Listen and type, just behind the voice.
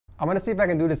I'm gonna see if I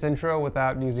can do this intro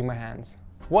without using my hands.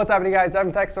 What's happening, guys?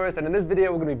 I'm TechSource, and in this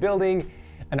video, we're gonna be building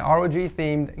an ROG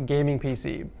themed gaming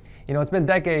PC. You know, it's been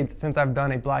decades since I've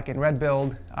done a black and red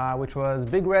build, which was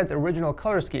Big Red's original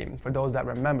color scheme, for those that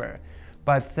remember.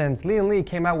 But since Lian-Li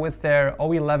came out with their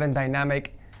 011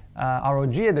 dynamic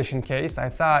ROG edition case, I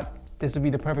thought this would be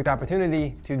the perfect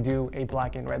opportunity to do a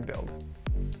black and red build.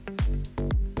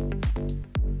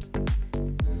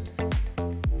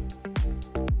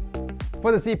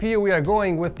 For the CPU, we are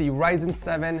going with the Ryzen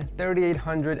 7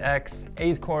 3800X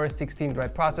 8-core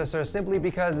 16-thread processor, simply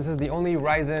because this is the only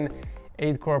Ryzen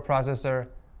 8-core processor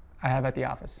I have at the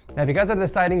office. Now, if you guys are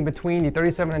deciding between the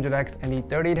 3700X and the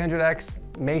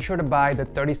 3800X, make sure to buy the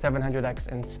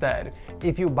 3700X instead.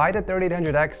 If you buy the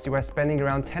 3800X, you are spending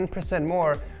around 10%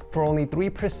 more for only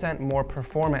 3% more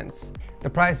performance. The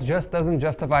price just doesn't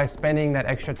justify spending that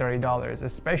extra $30,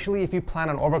 especially if you plan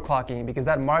on overclocking, because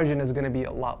that margin is gonna be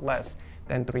a lot less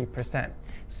than 3%.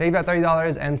 Save that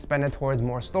 $30 and spend it towards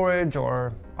more storage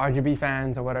or RGB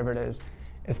fans or whatever it is.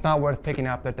 It's not worth picking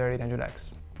up the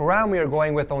 3800X. For RAM, we are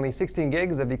going with only 16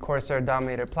 gigs of the Corsair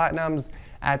Dominator Platinums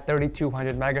at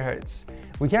 3200 megahertz.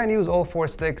 We can't use all 4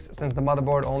 sticks since the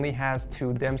motherboard only has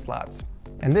 2 DIMM slots.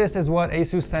 And this is what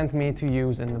ASUS sent me to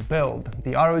use in the build,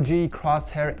 the ROG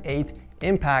Crosshair 8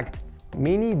 Impact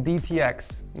Mini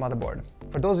DTX motherboard.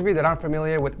 For those of you that aren't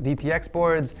familiar with DTX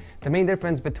boards, the main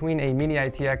difference between a Mini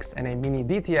ITX and a Mini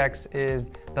DTX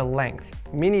is the length.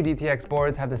 Mini DTX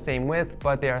boards have the same width,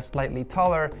 but they are slightly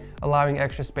taller, allowing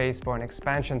extra space for an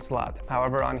expansion slot.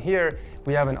 However, on here,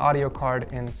 we have an audio card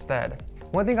instead.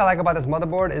 One thing I like about this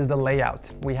motherboard is the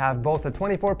layout. We have both a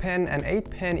 24-pin and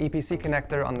 8-pin EPC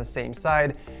connector on the same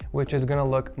side, which is gonna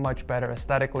look much better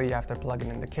aesthetically after plugging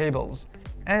in the cables.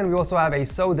 And we also have a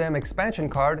SODIMM expansion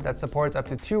card that supports up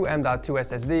to 2 M.2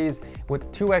 SSDs with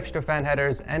 2 extra fan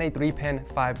headers and a 3-pin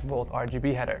 5-volt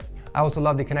RGB header. I also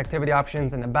love the connectivity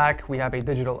options in the back. We have a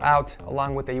digital out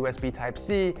along with a USB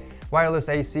Type-C, wireless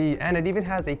AC, and it even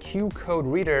has a Q code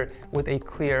reader with a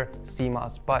clear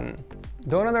CMOS button.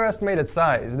 Don't underestimate its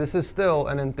size. This is still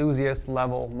an enthusiast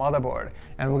level motherboard,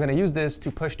 and we're gonna use this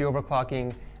to push the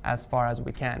overclocking as far as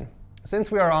we can.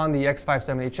 Since we are on the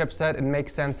X570 chipset, it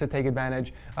makes sense to take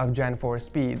advantage of Gen 4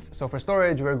 speeds. So for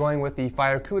storage, we're going with the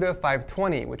FireCuda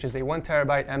 520, which is a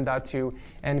 1TB M.2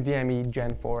 NVMe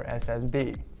Gen 4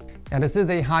 SSD. Now, this is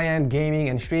a high-end gaming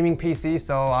and streaming PC,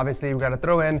 so obviously we've got to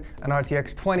throw in an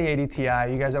RTX 2080 Ti.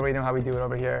 You guys already know how we do it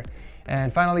over here.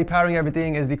 And finally, powering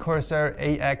everything is the Corsair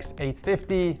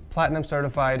AX850 Platinum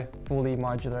certified fully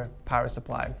modular power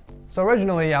supply. So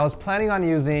originally, I was planning on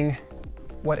using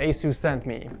what ASUS sent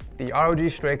me, the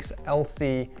ROG Strix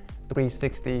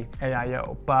LC360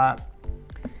 AIO, but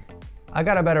I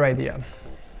got a better idea.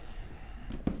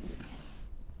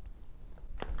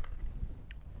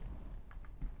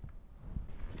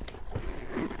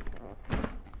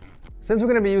 Since we're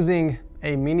gonna be using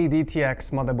a Mini DTX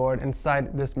motherboard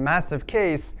inside this massive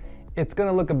case, it's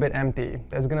gonna look a bit empty.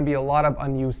 There's gonna be a lot of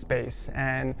unused space,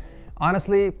 and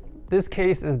honestly, this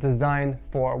case is designed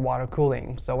for water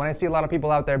cooling. So when I see a lot of people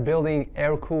out there building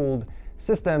air-cooled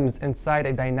systems inside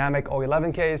a dynamic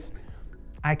 011 case,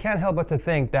 I can't help but to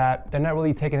think that they're not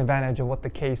really taking advantage of what the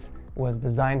case was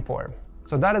designed for.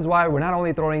 So that is why we're not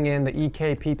only throwing in the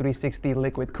EK P360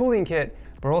 liquid cooling kit,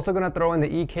 we're also gonna throw in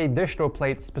the EK distro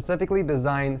plate specifically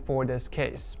designed for this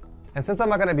case. And since I'm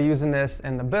not gonna be using this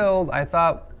in the build, I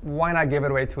thought, why not give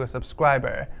it away to a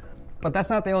subscriber? But that's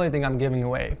not the only thing I'm giving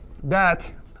away.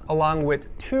 That, along with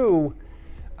 2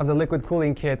 of the liquid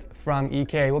cooling kits from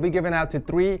EK, will be given out to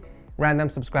 3 random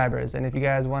subscribers. And if you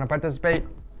guys want to participate,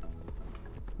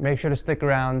 make sure to stick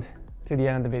around to the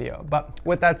end of the video. But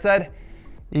with that said,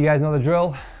 you guys know the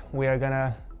drill. We are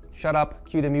gonna shut up,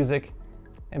 cue the music,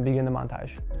 and begin the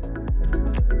montage.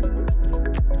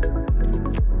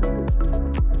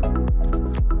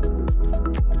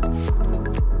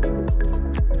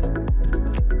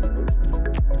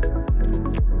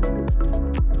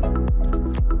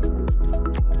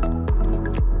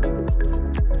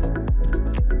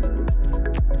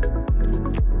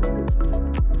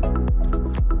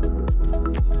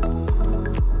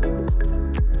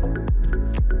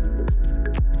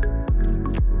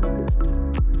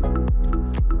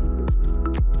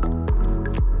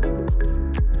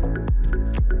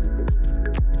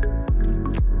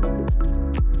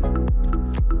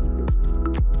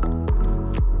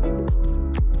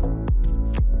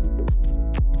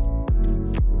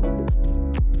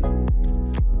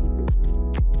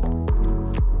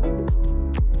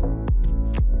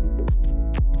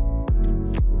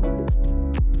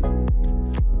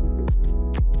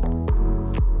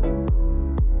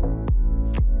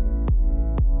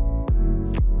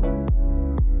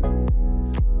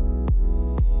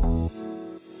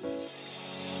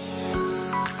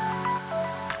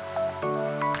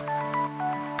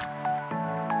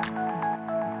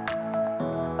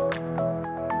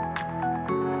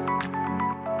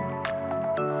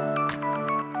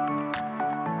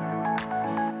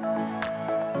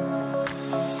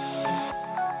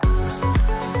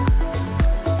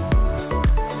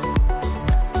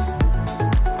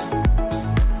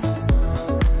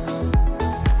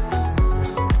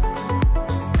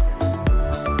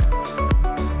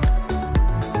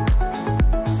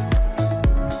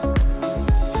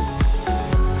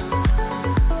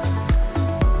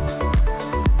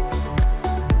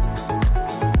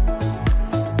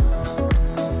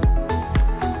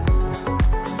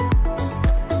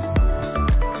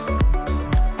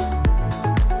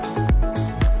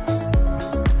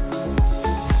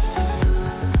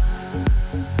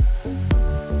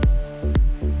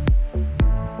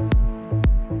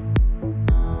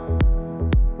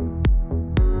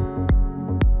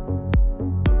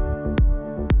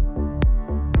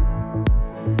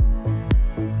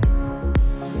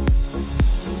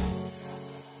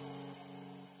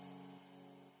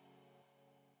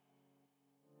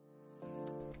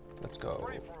 Let's go.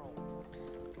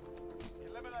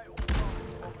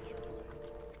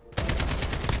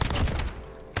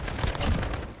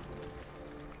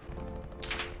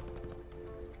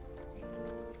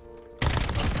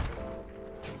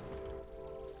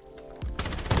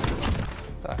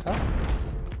 The hell?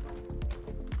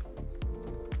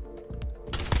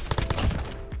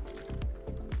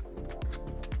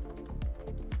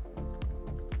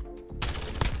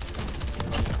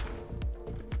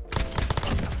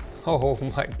 Oh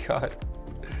my god.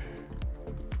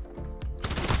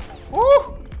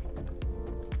 Woo!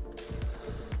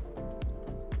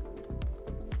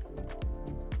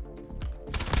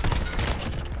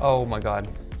 Oh my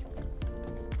god.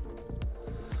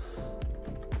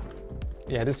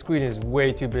 Yeah, this screen is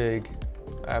way too big.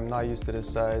 I'm not used to this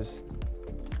size.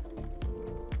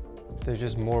 There's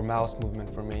just more mouse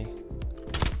movement for me.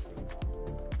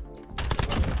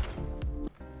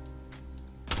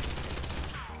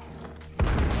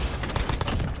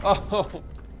 Oh,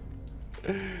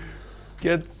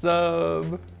 get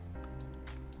some.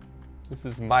 This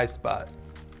is my spot.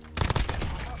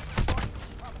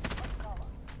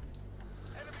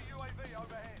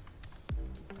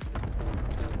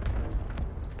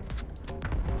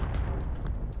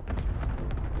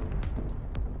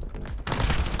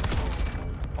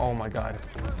 Oh my god.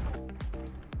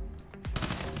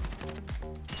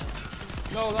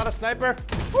 No, not a sniper.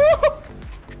 Woo!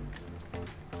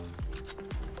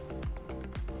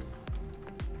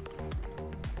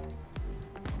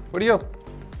 What are you?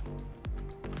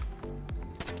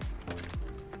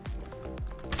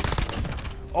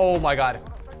 Oh my god.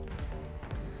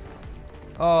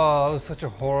 Oh, it was such a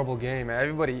horrible game. I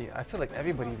feel like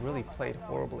everybody really played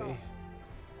horribly.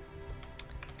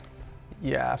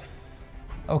 Yeah.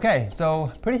 Okay,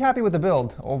 so pretty happy with the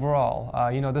build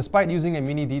overall. You know, despite using a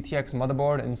mini DTX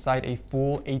motherboard inside a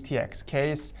full ATX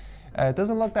case, it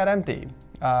doesn't look that empty.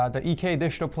 The EK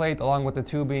digital plate along with the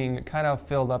tubing kind of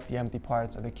filled up the empty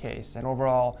parts of the case, and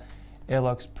overall it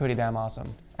looks pretty damn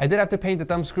awesome. I did have to paint the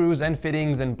thumb screws and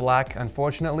fittings in black,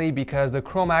 unfortunately, because the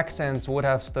chrome accents would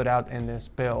have stood out in this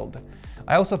build.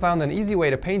 I also found an easy way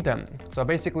to paint them, so I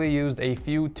basically used a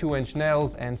few 2-inch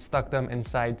nails and stuck them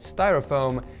inside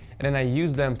styrofoam, and then I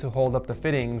used them to hold up the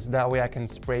fittings, that way I can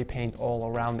spray paint all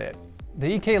around it.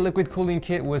 The EK liquid cooling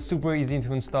kit was super easy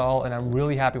to install, and I'm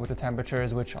really happy with the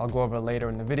temperatures, which I'll go over later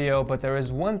in the video, but there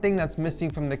is one thing that's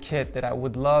missing from the kit that I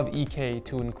would love EK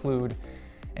to include,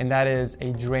 and that is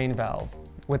a drain valve.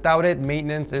 Without it,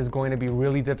 maintenance is going to be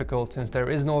really difficult since there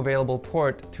is no available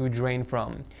port to drain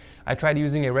from. I tried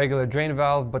using a regular drain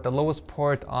valve, but the lowest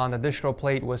port on the distro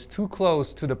plate was too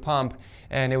close to the pump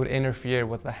and it would interfere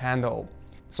with the handle.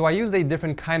 So I used a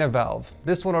different kind of valve.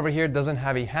 This one over here doesn't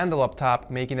have a handle up top,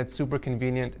 making it super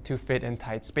convenient to fit in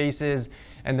tight spaces.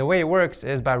 And the way it works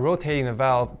is by rotating the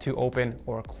valve to open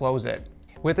or close it.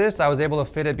 With this, I was able to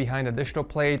fit it behind the distro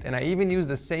plate, and I even used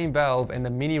the same valve in the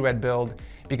mini red build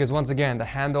because once again, the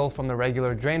handle from the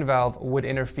regular drain valve would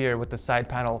interfere with the side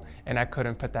panel and I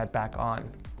couldn't put that back on.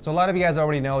 So a lot of you guys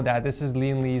already know that this is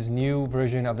Lian-Li's new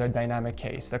version of their dynamic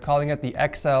case. They're calling it the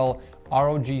XL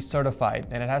ROG certified,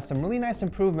 and it has some really nice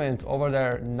improvements over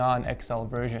their non-XL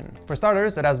version. For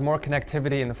starters, it has more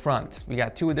connectivity in the front. We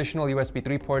got 2 additional USB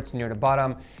 3 ports near the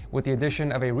bottom with the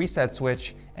addition of a reset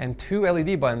switch and 2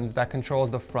 LED buttons that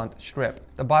controls the front strip.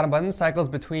 The bottom button cycles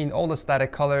between all the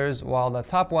static colors, while the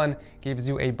top one gives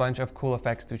you a bunch of cool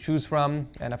effects to choose from.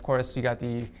 And of course, you got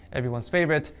everyone's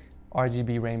favorite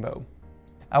RGB rainbow.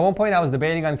 At one point I was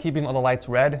debating on keeping all the lights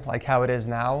red, like how it is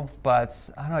now, but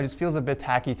I don't know, it just feels a bit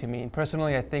tacky to me.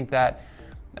 Personally, I think that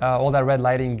all that red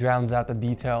lighting drowns out the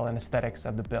detail and aesthetics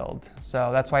of the build. So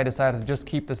that's why I decided to just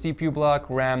keep the CPU block,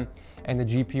 RAM, and the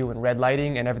GPU in red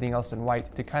lighting and everything else in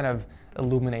white to kind of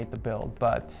illuminate the build.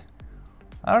 But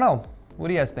I don't know, what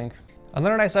do you guys think?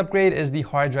 Another nice upgrade is the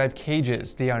hard drive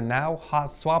cages. They are now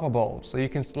hot swappable, so you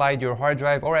can slide your hard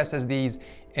drive or SSDs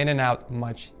in and out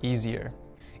much easier.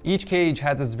 Each cage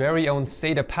has its very own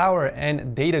SATA power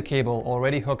and data cable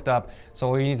already hooked up, so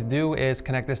all you need to do is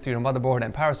connect this to your motherboard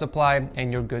and power supply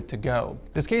and you're good to go.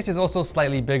 This case is also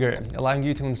slightly bigger, allowing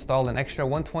you to install an extra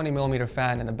 120mm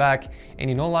fan in the back, and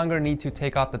you no longer need to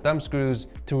take off the thumb screws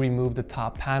to remove the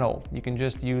top panel. You can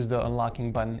just use the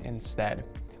unlocking button instead.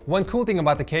 One cool thing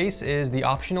about the case is the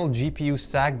optional GPU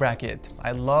sag bracket.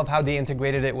 I love how they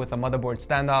integrated it with the motherboard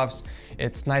standoffs.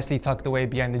 It's nicely tucked away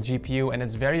behind the GPU and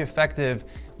it's very effective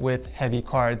with heavy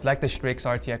cards like the Strix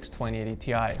RTX 2080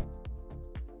 Ti.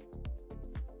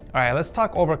 Alright, let's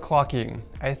talk overclocking.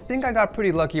 I think I got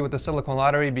pretty lucky with the silicone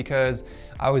lottery because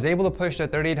I was able to push the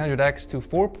 3800X to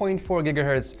 4.4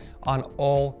 gigahertz on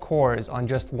all cores on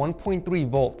just 1.3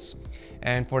 volts.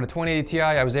 And for the 2080 Ti,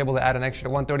 I was able to add an extra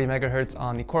 130 megahertz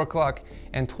on the core clock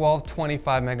and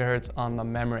 1225 megahertz on the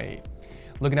memory.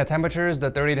 Looking at temperatures, the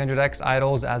 3800X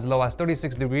idles as low as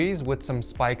 36 degrees with some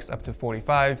spikes up to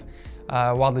 45,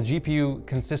 while the GPU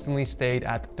consistently stayed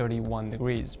at 31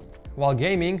 degrees. While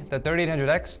gaming, the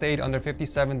 3800X stayed under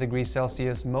 57 degrees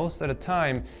Celsius most of the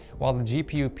time, while the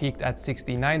GPU peaked at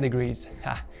 69 degrees,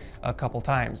 a couple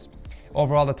times.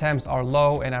 Overall, the temps are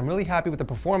low, and I'm really happy with the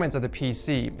performance of the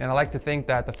PC, and I like to think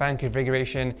that the fan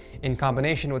configuration in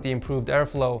combination with the improved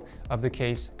airflow of the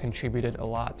case contributed a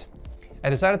lot. I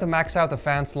decided to max out the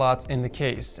fan slots in the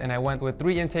case, and I went with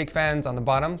 3 intake fans on the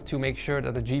bottom to make sure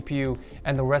that the GPU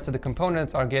and the rest of the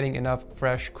components are getting enough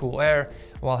fresh, cool air,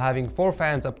 while having 4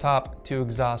 fans up top to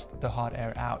exhaust the hot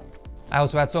air out. I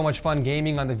also had so much fun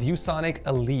gaming on the ViewSonic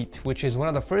Elite, which is one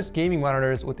of the first gaming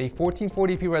monitors with a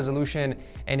 1440p resolution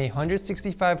and a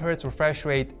 165Hz refresh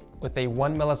rate with a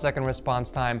 1 millisecond response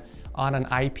time on an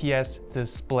IPS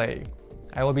display.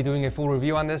 I will be doing a full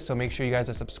review on this, so make sure you guys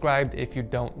are subscribed if you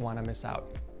don't want to miss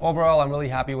out. Overall, I'm really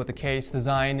happy with the case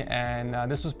design, and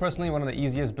this was personally one of the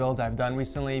easiest builds I've done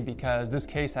recently because this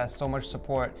case has so much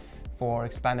support for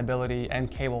expandability and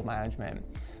cable management.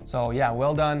 So yeah,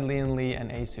 well done Lian-Li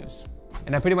and Asus.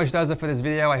 And that pretty much does it for this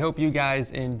video. I hope you guys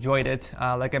enjoyed it.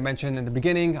 Like I mentioned in the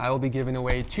beginning, I will be giving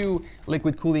away 2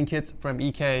 liquid cooling kits from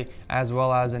EK, as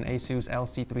well as an Asus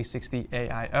LC360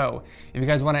 AIO. If you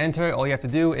guys want to enter, all you have to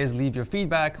do is leave your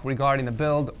feedback regarding the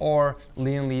build or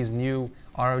Lian-Li's new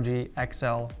ROG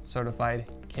XL certified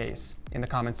case in the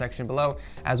comment section below,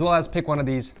 as well as pick one of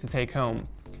these to take home.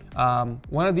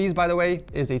 One of these, by the way,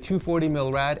 is a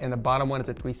 240mm rad, and the bottom one is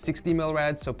a 360mm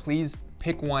rad, so please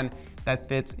pick one that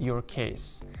fits your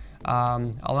case.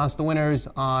 I'll announce the winners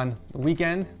on the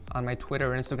weekend on my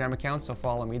Twitter and Instagram account, so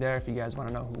follow me there if you guys want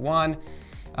to know who won.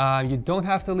 You don't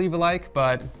have to leave a like,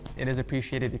 but it is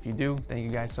appreciated if you do. Thank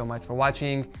you guys so much for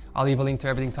watching. I'll leave a link to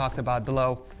everything talked about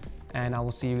below, and I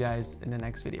will see you guys in the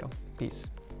next video. Peace.